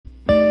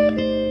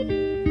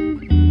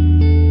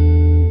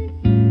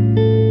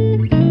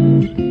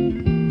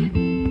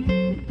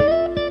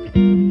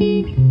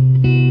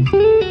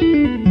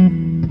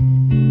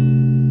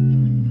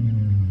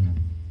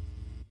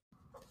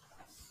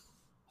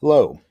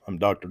I'm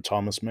Dr.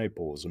 Thomas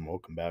Maples, and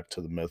welcome back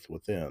to The Myth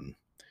Within.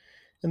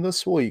 In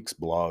this week's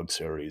blog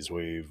series,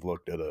 we've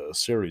looked at a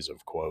series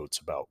of quotes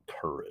about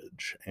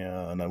courage,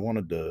 and I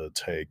wanted to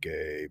take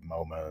a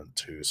moment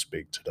to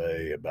speak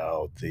today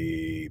about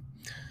the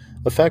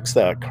effects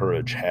that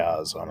courage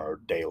has on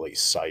our daily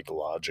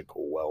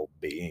psychological well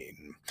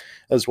being,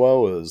 as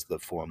well as the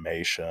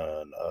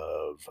formation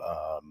of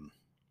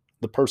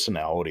the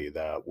personality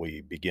that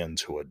we begin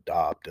to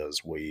adopt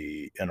as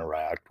we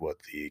interact with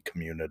the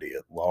community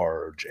at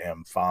large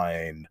and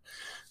find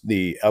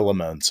the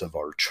elements of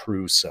our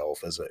true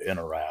self as it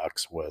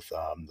interacts with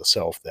the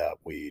self that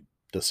we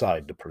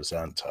decide to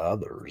present to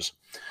others.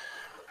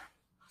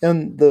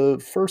 In the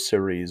first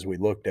series, we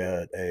looked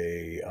at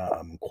a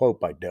quote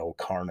by Dale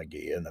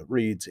Carnegie, and it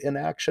reads: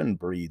 Inaction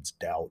breeds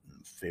doubt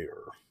and fear.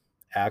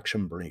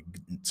 Action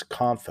breeds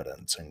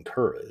confidence and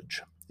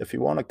courage. If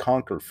you want to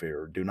conquer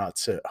fear, do not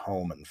sit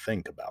home and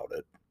think about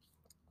it.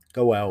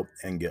 Go out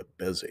and get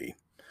busy.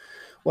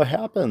 What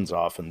happens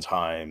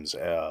oftentimes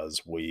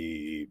as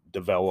we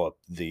develop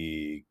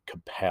the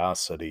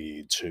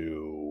capacity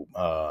to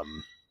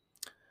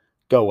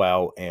go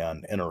out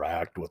and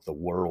interact with the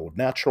world,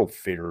 natural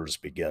fears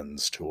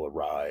begins to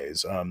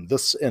arise.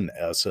 This, in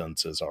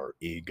essence, is our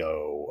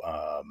ego,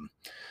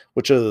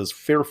 which is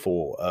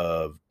fearful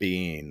of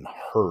being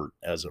hurt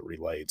as it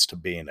relates to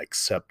being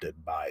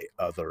accepted by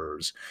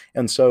others,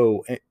 and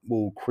so it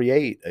will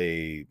create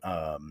a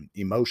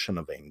emotion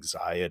of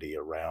anxiety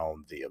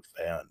around the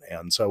event.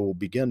 And so we'll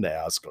begin to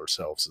ask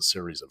ourselves a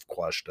series of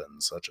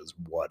questions, such as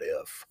 "What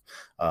if?"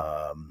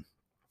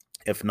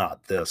 If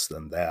not this,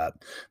 then that.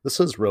 This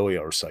is really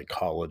our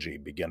psychology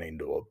beginning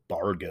to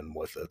bargain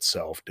with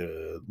itself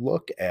to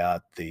look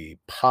at the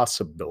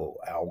possible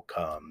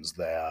outcomes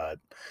that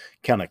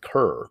can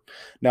occur.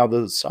 Now,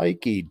 the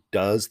psyche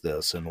does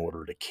this in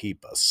order to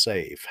keep us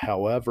safe.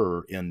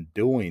 However, in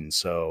doing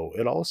so,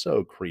 it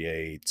also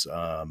creates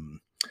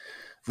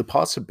the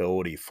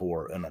possibility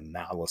for an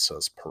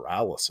analysis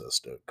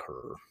paralysis to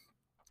occur.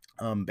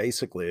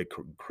 Basically, it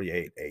could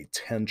create a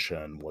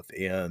tension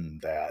within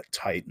that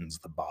tightens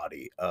the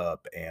body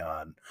up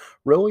and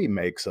really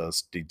makes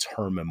us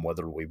determine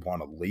whether we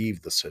want to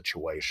leave the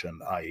situation,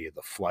 i.e.,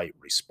 the flight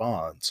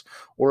response,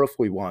 or if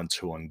we want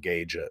to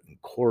engage it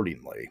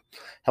accordingly.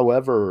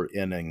 However,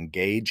 in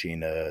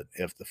engaging it,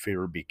 if the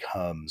fear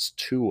becomes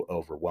too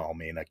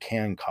overwhelming, it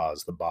can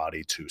cause the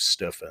body to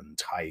stiffen,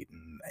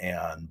 tighten,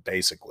 and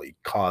basically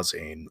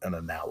causing an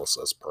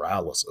analysis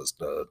paralysis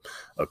to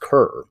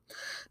occur.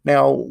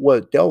 Now,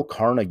 what Dale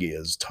Carnegie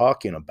is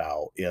talking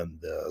about in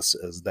this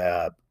is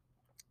that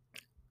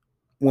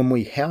when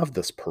we have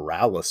this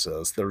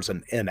paralysis, there's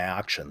an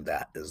inaction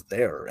that is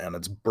there, and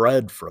it's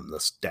bred from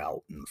this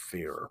doubt and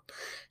fear.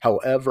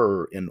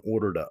 However, in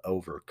order to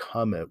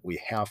overcome it, we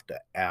have to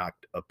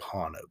act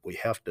upon it. We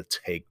have to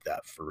take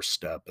that first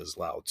step, as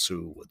Lao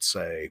Tzu would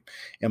say,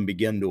 and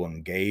begin to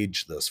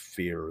engage this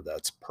fear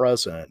that's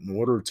present in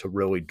order to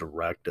really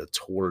direct it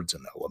towards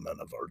an element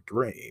of our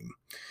dream.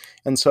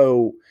 And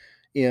so,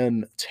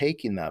 in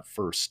taking that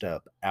first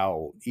step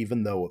out,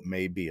 even though it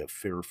may be a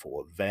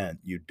fearful event,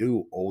 you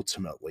do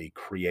ultimately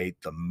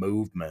create the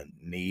movement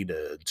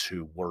needed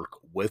to work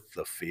with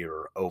the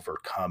fear,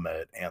 overcome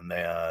it, and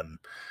then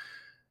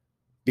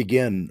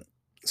begin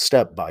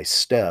step by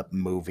step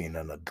moving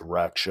in a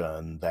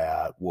direction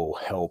that will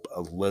help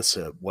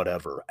elicit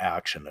whatever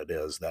action it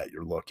is that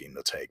you're looking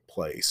to take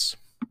place.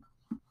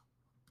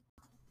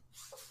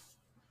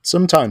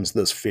 Sometimes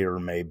this fear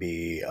may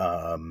be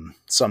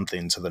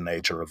something to the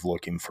nature of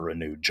looking for a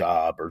new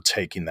job or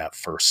taking that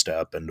first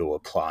step into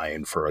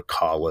applying for a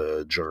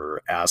college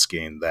or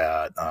asking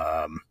that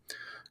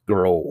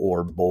girl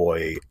or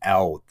boy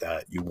out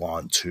that you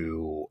want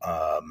to.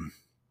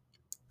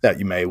 That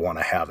you may want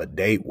to have a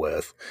date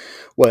with.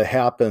 What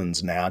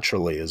happens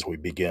naturally is we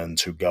begin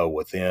to go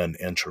within,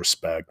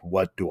 introspect,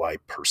 what do I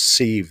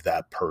perceive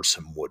that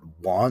person would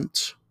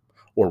want?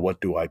 Or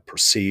what do I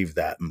perceive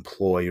that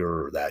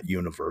employer or that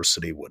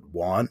university would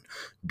want?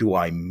 Do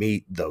I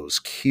meet those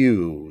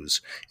cues?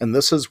 And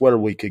this is where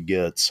we could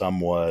get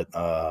somewhat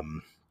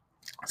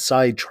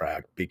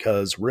sidetracked,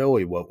 because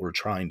really what we're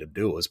trying to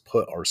do is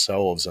put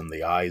ourselves in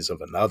the eyes of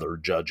another,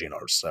 judging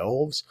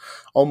ourselves,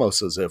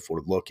 almost as if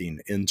we're looking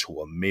into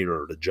a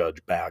mirror to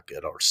judge back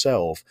at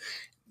ourselves.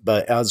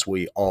 But as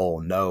we all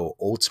know,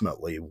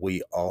 ultimately,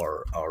 we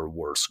are our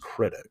worst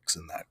critics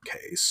in that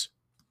case.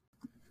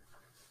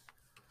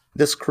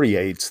 This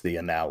creates the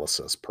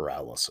analysis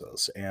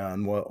paralysis.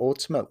 And what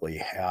ultimately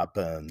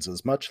happens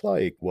is much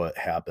like what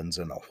happens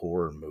in a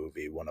horror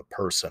movie when a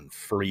person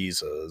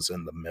freezes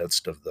in the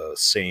midst of the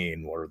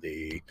scene where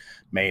the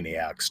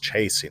maniac's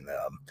chasing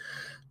them.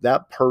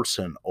 that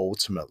person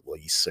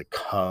ultimately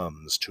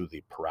succumbs to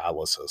the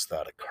paralysis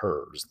that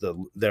occurs.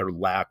 Their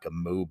lack of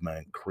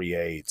movement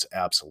creates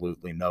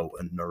absolutely no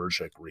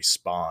energetic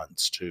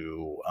response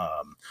to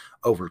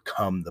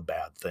overcome the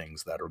bad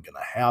things that are going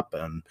to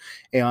happen.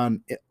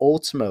 And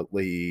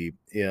ultimately,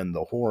 in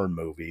the horror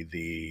movie,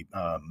 the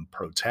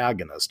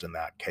protagonist in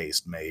that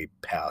case may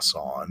pass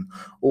on,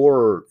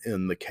 or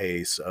in the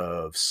case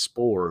of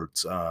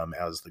sports,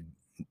 as the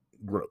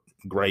gr-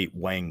 great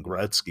Wayne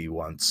Gretzky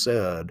once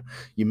said,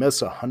 you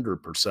miss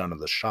 100% of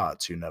the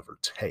shots you never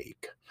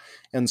take.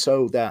 And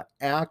so that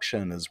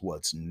action is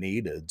what's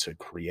needed to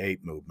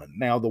create movement.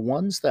 Now, the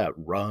ones that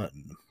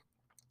run,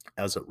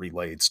 as it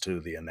relates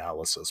to the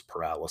analysis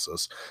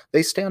paralysis,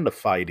 they stand a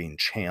fighting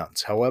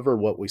chance. However,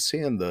 what we see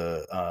in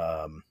the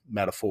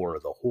metaphor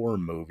of the horror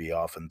movie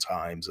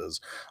oftentimes is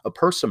a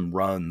person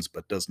runs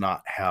but does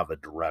not have a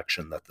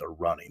direction that they're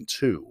running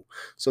to.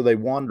 So they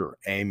wander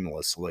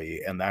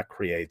aimlessly, and that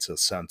creates a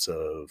sense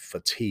of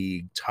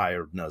fatigue,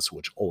 tiredness,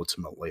 which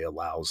ultimately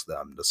allows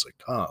them to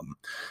succumb.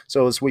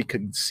 So, as we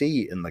could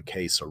see in the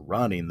case of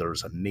running,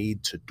 there's a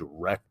need to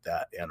direct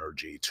that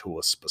energy to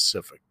a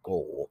specific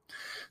goal.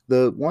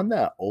 The one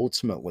that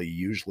ultimately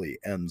usually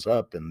ends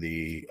up in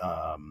the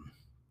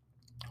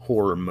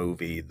horror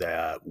movie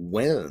that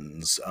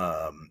wins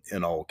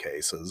in all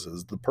cases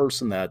is the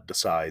person that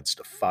decides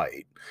to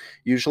fight.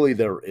 Usually,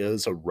 there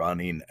is a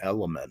running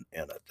element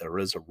in it, there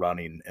is a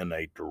running in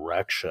a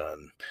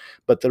direction,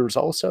 but there's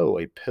also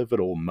a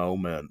pivotal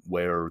moment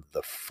where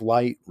the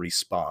flight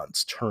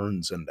response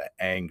turns into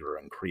anger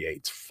and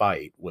creates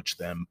fight, which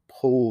then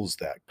pulls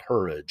that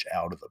courage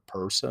out of the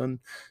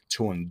person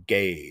to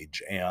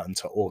engage and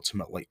to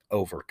ultimately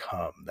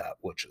overcome that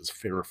which is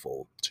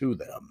fearful to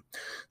them.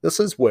 This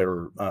is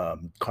where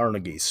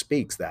Carnegie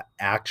speaks that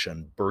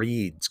action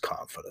breeds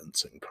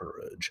confidence and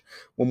courage.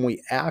 When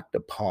we act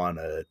upon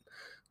it,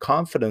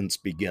 confidence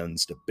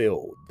begins to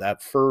build.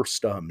 That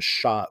first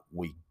shot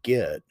we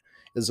get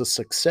is a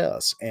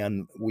success,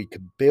 and we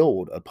could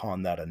build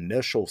upon that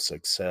initial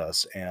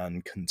success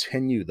and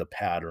continue the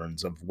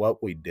patterns of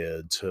what we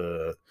did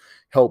to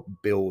help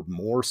build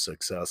more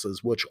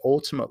successes, which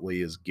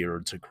ultimately is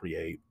geared to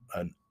create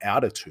an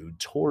attitude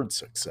towards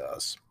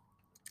success.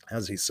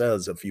 As he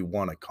says, if you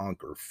want to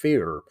conquer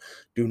fear,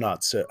 do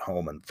not sit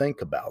home and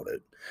think about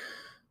it.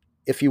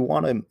 If you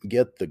want to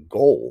get the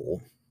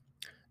goal,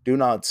 do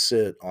not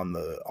sit on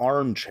the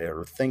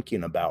armchair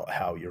thinking about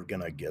how you're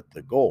going to get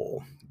the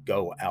goal.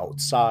 Go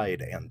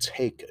outside and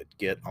take it.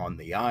 Get on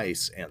the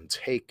ice and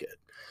take it.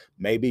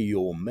 Maybe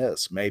you'll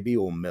miss. Maybe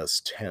you'll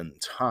miss 10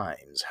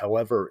 times.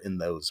 However, in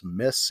those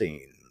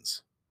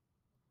missings,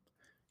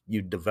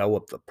 you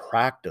develop the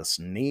practice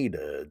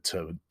needed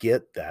to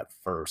get that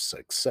first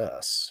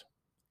success.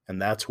 And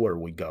that's where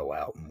we go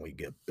out and we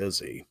get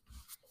busy.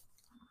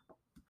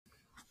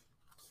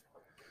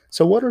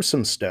 So, what are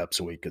some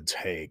steps we could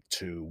take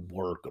to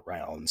work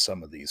around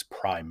some of these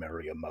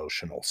primary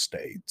emotional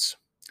states?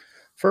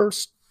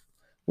 First,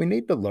 we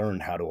need to learn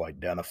how to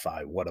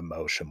identify what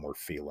emotion we're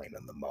feeling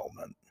in the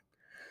moment.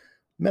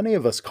 Many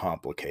of us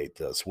complicate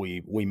this.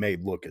 We may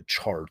look at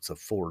charts of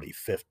 40,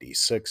 50,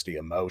 60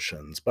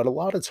 emotions, but a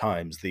lot of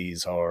times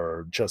these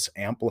are just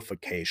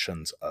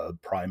amplifications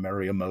of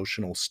primary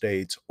emotional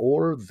states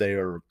or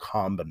their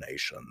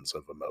combinations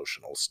of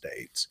emotional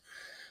states.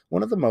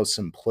 One of the most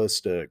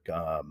simplistic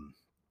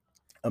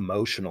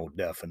emotional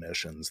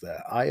definitions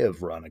that I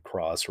have run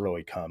across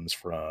really comes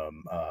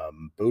from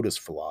Buddhist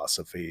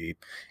philosophy,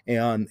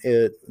 and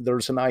it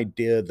there's an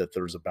idea that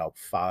there's about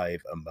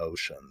five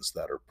emotions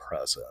that are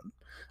present.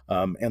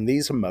 And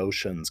these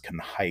emotions can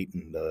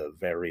heighten to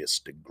various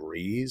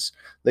degrees.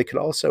 They could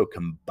also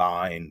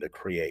combine to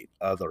create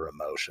other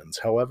emotions.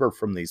 However,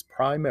 from these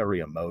primary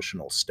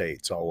emotional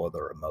states, all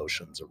other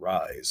emotions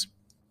arise.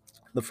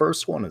 The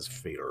first one is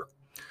fear.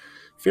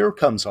 Fear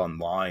comes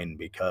online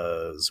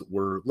because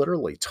we're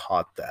literally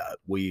taught that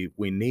we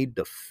need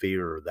to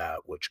fear that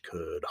which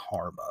could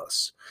harm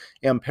us,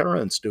 and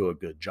parents do a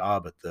good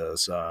job at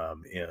this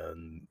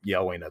in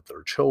yelling at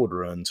their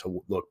children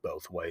to look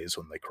both ways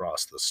when they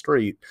cross the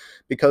street,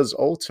 because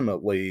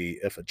ultimately,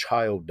 if a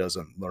child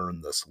doesn't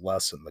learn this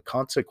lesson, the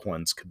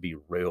consequence could be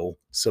real,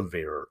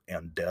 severe,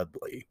 and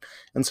deadly.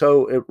 And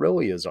so, it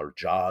really is our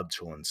job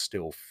to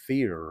instill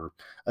fear,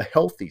 a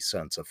healthy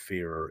sense of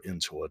fear,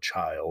 into a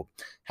child.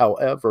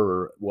 However,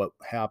 what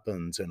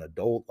happens in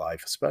adult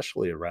life,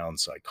 especially around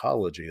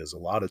psychology, is a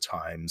lot of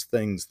times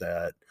things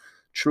that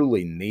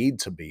truly need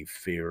to be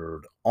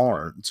feared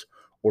aren't,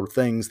 or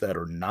things that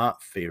are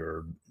not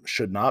feared,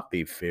 should not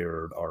be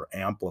feared, are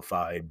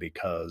amplified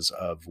because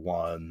of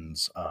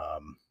one's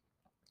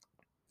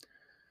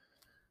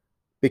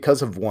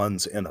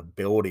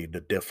inability to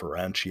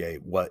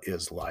differentiate what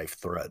is life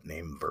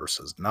threatening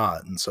versus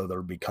not. And so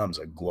there becomes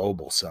a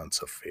global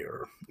sense of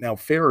fear. Now,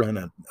 fear in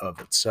and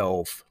of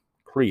itself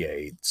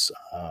creates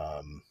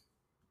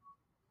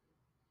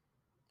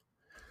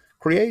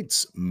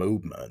creates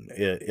movement.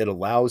 It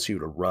allows you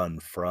to run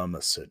from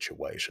a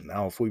situation.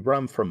 Now, if we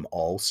run from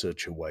all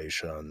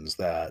situations,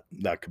 that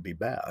could be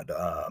bad.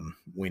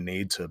 We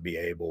need to be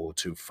able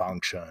to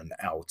function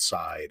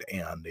outside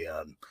and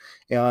in,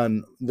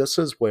 and this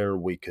is where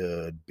we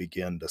could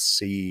begin to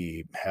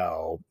see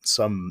how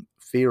some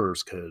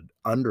fears could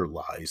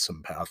underlie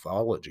some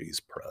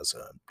pathologies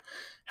present.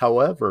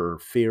 However,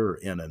 fear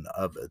in and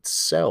of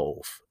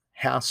itself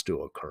has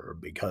to occur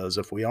because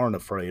if we aren't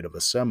afraid of a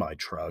semi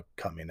truck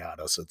coming at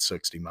us at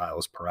 60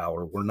 miles per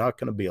hour, we're not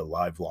going to be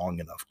alive long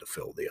enough to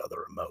feel the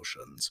other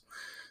emotions.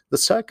 The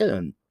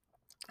second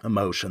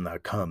emotion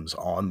that comes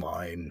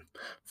online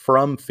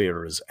from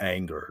fear is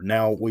anger.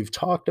 Now, we've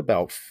talked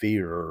about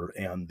fear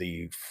and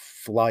the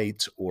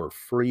flight or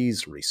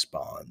freeze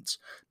response.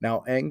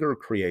 Now, anger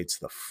creates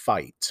the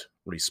fight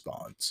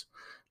response.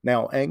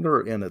 Now,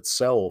 anger in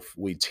itself,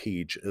 we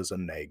teach, is a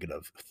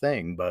negative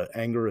thing, but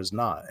anger is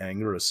not.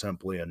 Anger is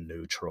simply a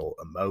neutral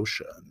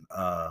emotion.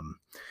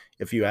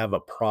 If you have a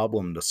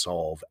problem to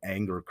solve,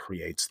 anger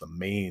creates the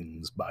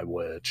means by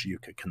which you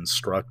could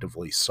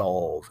constructively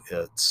solve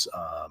its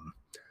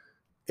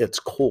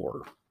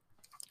core.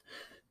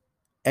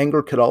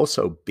 Anger could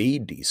also be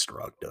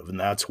destructive, and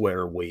that's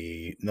where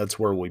we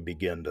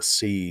begin to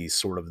see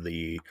sort of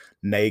the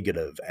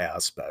negative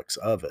aspects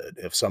of it.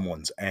 If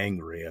someone's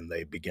angry and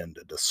they begin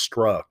to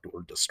destruct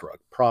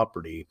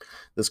property,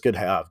 this could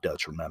have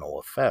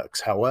detrimental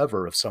effects.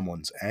 However, if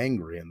someone's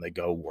angry and they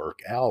go work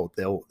out,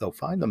 they'll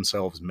find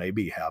themselves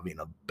maybe having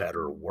a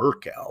better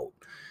workout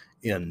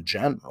in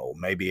general,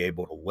 may be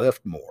able to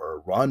lift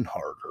more, run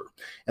harder.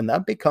 And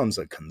that becomes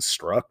a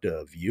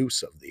constructive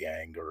use of the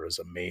anger as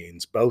a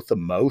means, both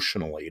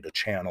emotionally to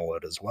channel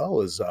it as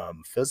well as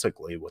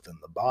physically within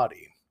the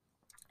body.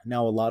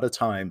 Now, a lot of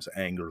times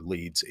anger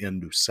leads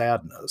into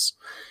sadness,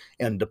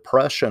 and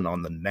depression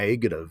on the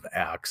negative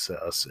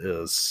axis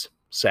is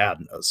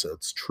sadness.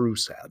 It's true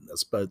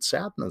sadness, but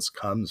sadness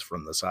comes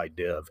from this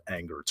idea of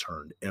anger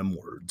turned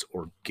inwards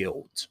or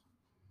guilt.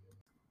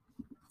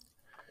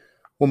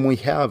 When we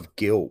have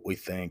guilt, we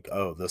think,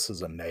 oh, this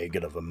is a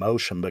negative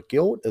emotion, but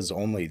guilt is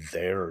only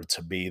there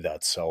to be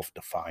that self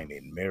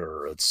defining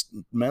mirror. It's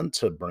meant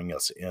to bring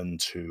us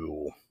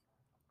into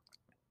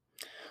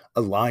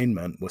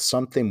alignment with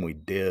something we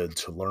did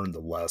to learn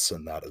the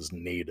lesson that is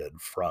needed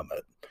from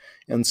it.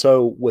 And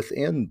so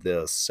within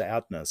this,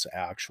 sadness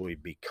actually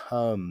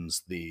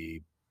becomes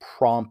the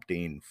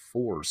prompting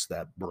force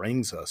that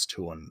brings us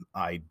to an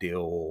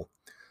ideal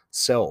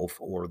self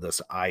or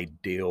this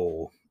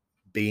ideal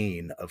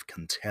being of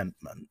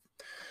contentment.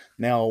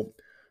 Now,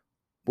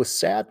 with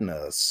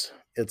sadness,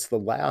 it's the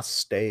last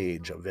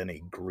stage of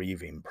any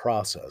grieving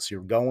process.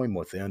 You're going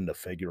within to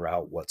figure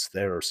out what's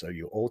there so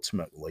you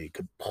ultimately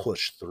could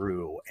push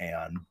through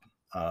and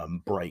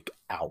break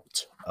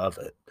out of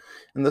it.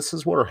 And this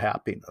is where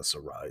happiness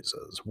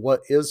arises.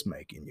 What is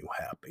making you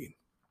happy?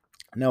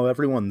 Now,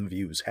 everyone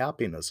views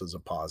happiness as a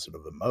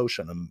positive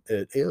emotion, and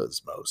it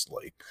is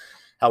mostly.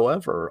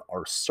 However,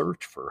 our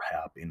search for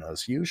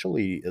happiness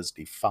usually is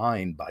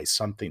defined by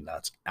something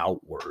that's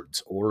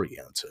outwards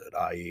oriented,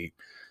 i.e.,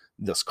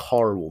 this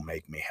car will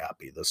make me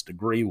happy, this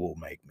degree will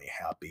make me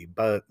happy.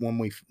 But when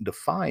we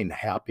define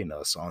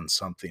happiness on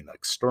something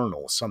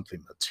external,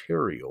 something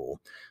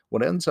material,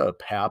 what ends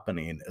up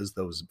happening is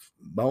those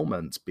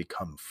moments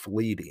become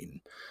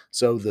fleeting.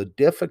 So the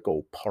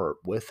difficult part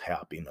with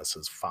happiness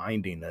is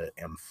finding it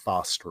and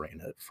fostering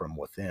it from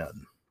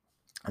within.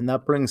 And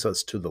that brings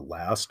us to the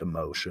last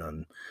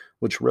emotion,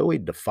 which really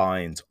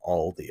defines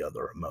all the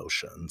other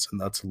emotions, and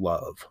that's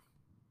love.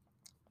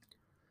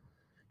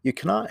 You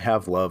cannot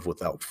have love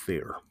without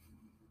fear.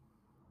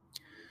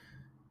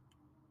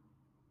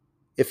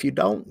 If you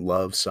don't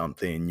love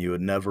something, you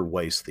would never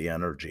waste the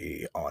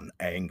energy on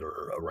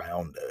anger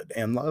around it.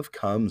 And love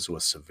comes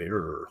with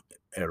severe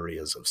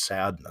areas of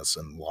sadness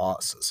and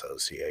loss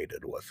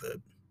associated with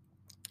it.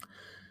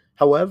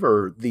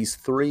 However, these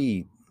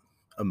three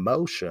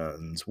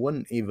emotions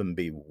wouldn't even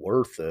be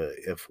worth it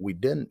if we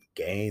didn't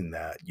gain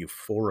that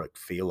euphoric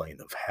feeling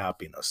of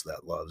happiness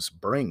that loves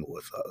bring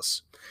with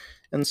us.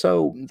 And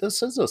so,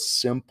 this is a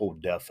simple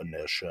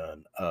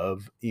definition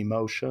of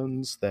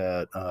emotions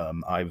that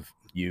I've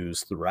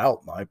used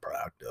throughout my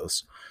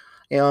practice.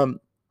 And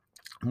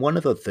one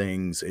of the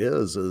things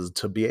is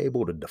to be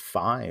able to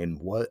define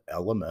what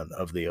element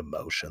of the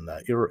emotion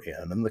that you're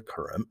in the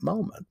current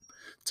moment,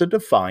 to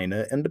define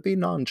it and to be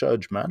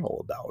non-judgmental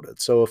about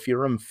it. So if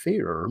you're in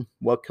fear,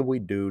 what can we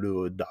do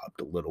to adopt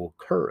a little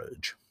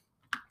courage?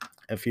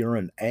 If you're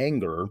in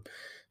anger,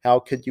 how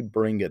could you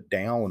bring it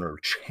down or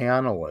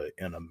channel it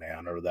in a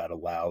manner that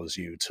allows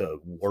you to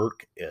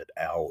work it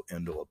out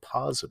into a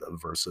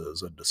positive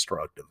versus a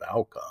destructive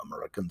outcome,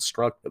 or a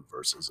constructive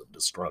versus a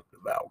destructive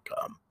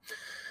outcome?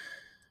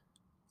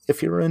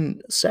 If you're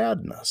in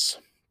sadness,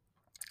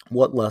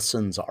 what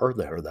lessons are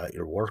there that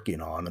you're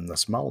working on in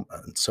this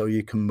moment so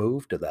you can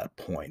move to that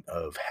point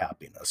of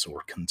happiness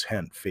or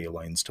content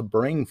feelings to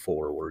bring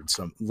forward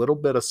some little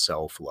bit of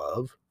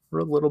self-love or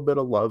a little bit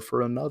of love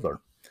for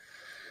another?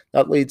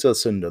 That leads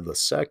us into the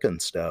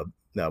second step,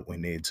 that we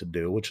need to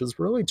do, which is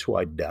really to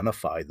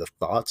identify the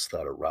thoughts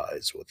that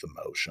arise with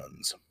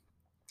emotions.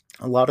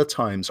 A lot of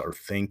times, our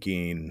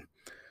thinking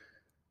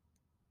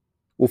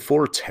will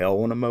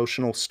foretell an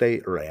emotional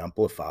state or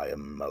amplify an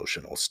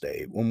emotional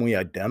state. When we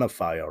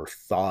identify our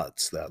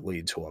thoughts that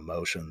lead to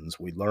emotions,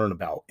 we learn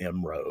about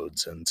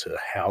inroads into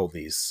how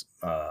these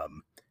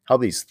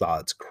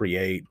thoughts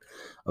create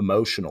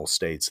emotional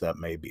states that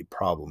may be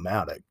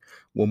problematic.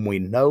 When we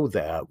know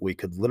that, we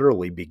could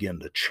literally begin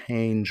to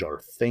change our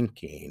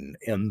thinking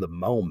in the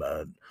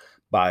moment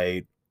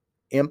by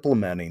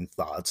implementing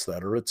thoughts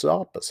that are its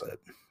opposite.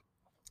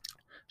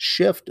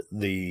 Shift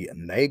the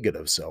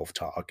negative self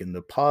talk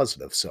into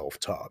positive self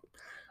talk.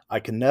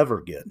 I can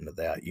never get into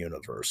that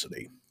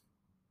university.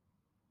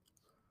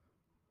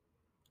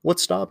 What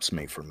stops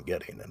me from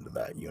getting into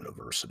that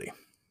university?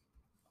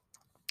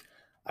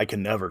 I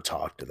can never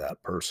talk to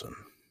that person.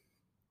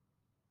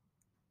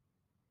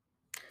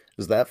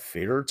 Is that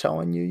fear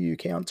telling you you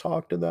can't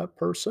talk to that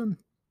person?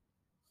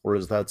 Or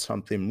is that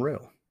something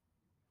real?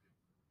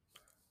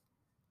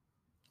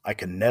 I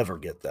can never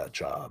get that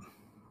job.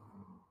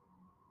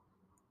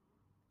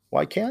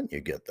 Why can't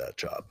you get that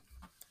job?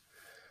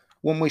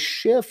 When we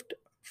shift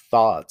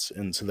thoughts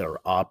into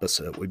their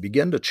opposite, we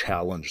begin to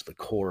challenge the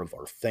core of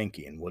our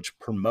thinking, which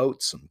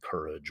promotes some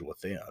courage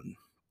within.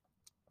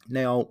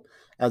 Now,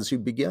 as you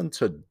begin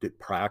to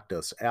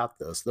practice at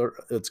this,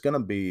 it's going to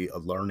be a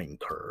learning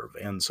curve.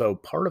 And so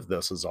part of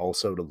this is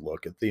also to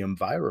look at the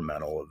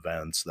environmental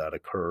events that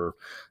occur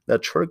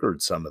that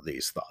triggered some of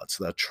these thoughts,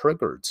 that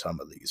triggered some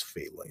of these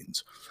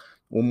feelings.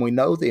 When we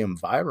know the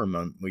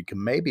environment, we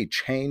can maybe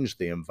change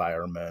the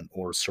environment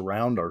or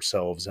surround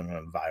ourselves in an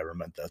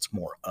environment that's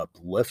more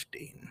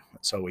uplifting.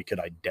 So we could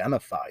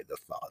identify the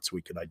thoughts,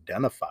 we could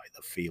identify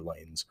the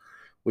feelings,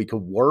 we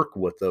could work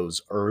with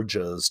those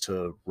urges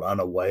to run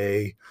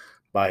away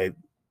by,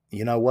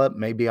 you know what,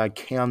 maybe I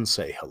can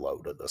say hello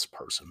to this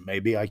person.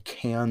 Maybe I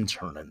can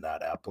turn in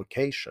that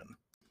application.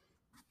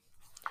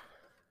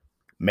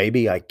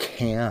 Maybe I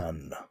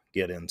can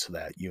get into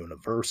that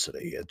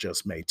university. It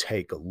just may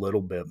take a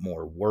little bit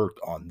more work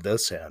on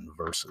this end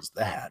versus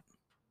that.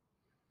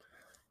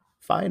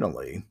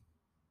 Finally,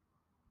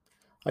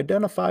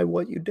 identify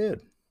what you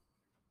did.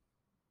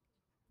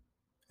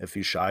 If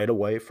you shied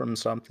away from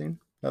something,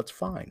 that's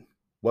fine.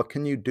 What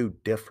can you do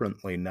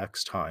differently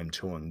next time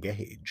to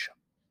engage?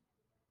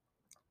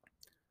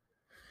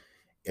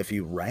 If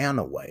you ran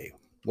away,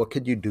 what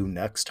could you do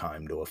next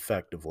time to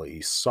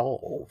effectively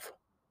solve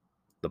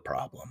the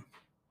problem?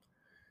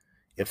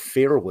 If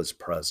fear was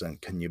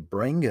present, can you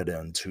bring it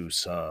into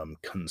some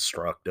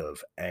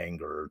constructive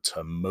anger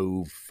to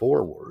move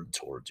forward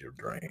towards your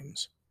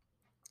dreams?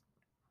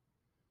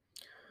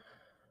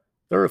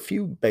 There are a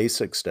few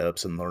basic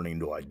steps in learning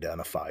to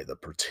identify the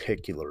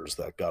particulars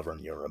that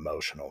govern your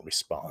emotional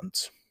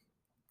response.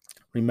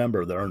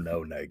 Remember, there are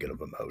no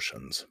negative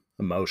emotions.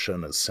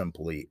 Emotion is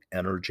simply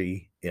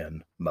energy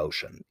in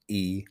motion.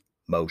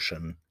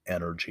 Motion,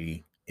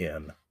 energy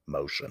in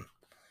motion.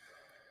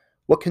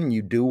 What can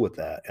you do with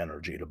that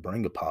energy to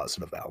bring a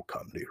positive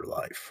outcome to your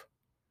life?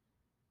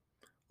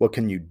 What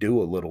can you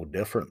do a little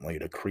differently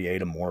to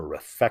create a more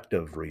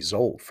effective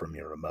result from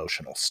your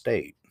emotional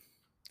state?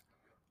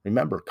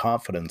 Remember,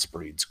 confidence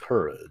breeds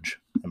courage,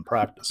 and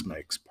practice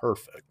makes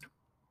perfect.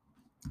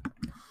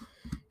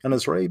 And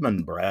as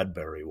Raymond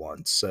Bradbury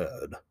once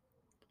said,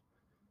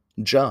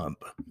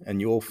 jump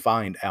and you'll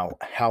find out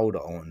how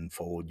to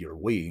unfold your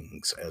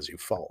wings as you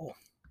fall.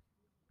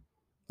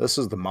 This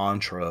is the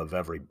mantra of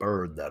every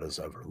bird that has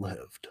ever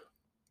lived.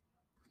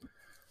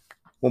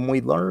 When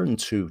we learn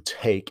to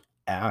take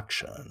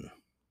action,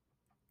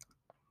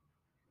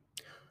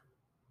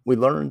 we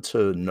learn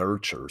to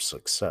nurture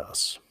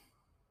success.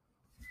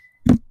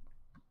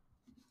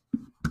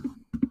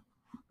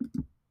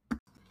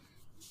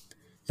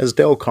 As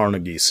Dale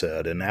Carnegie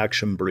said,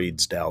 inaction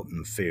breeds doubt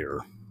and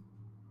fear.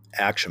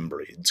 Action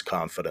breeds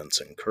confidence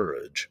and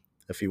courage.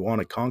 If you want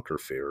to conquer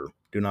fear,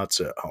 do not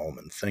sit home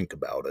and think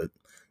about it.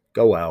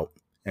 Go out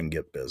and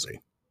get busy.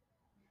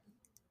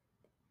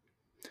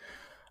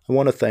 I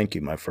want to thank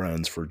you, my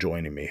friends, for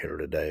joining me here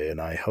today, and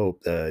I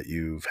hope that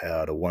you've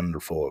had a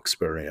wonderful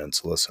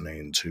experience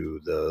listening to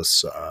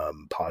this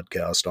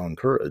podcast on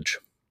courage.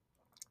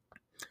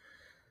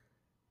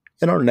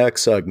 In our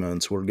next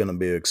segments, we're going to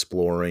be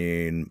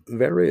exploring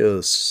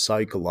various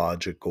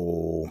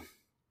psychological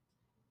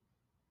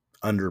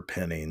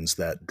underpinnings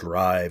that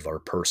drive our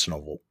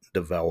personal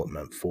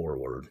development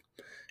forward.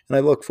 And I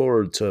look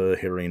forward to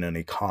hearing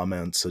any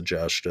comments,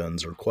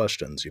 suggestions, or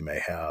questions you may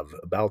have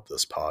about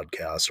this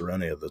podcast or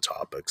any of the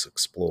topics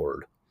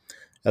explored.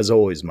 As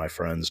always, my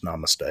friends,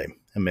 namaste,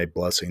 and may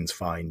blessings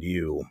find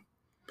you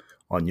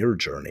on your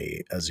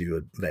journey as you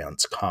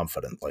advance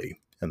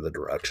confidently in the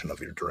direction of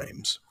your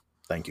dreams.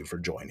 Thank you for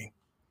joining.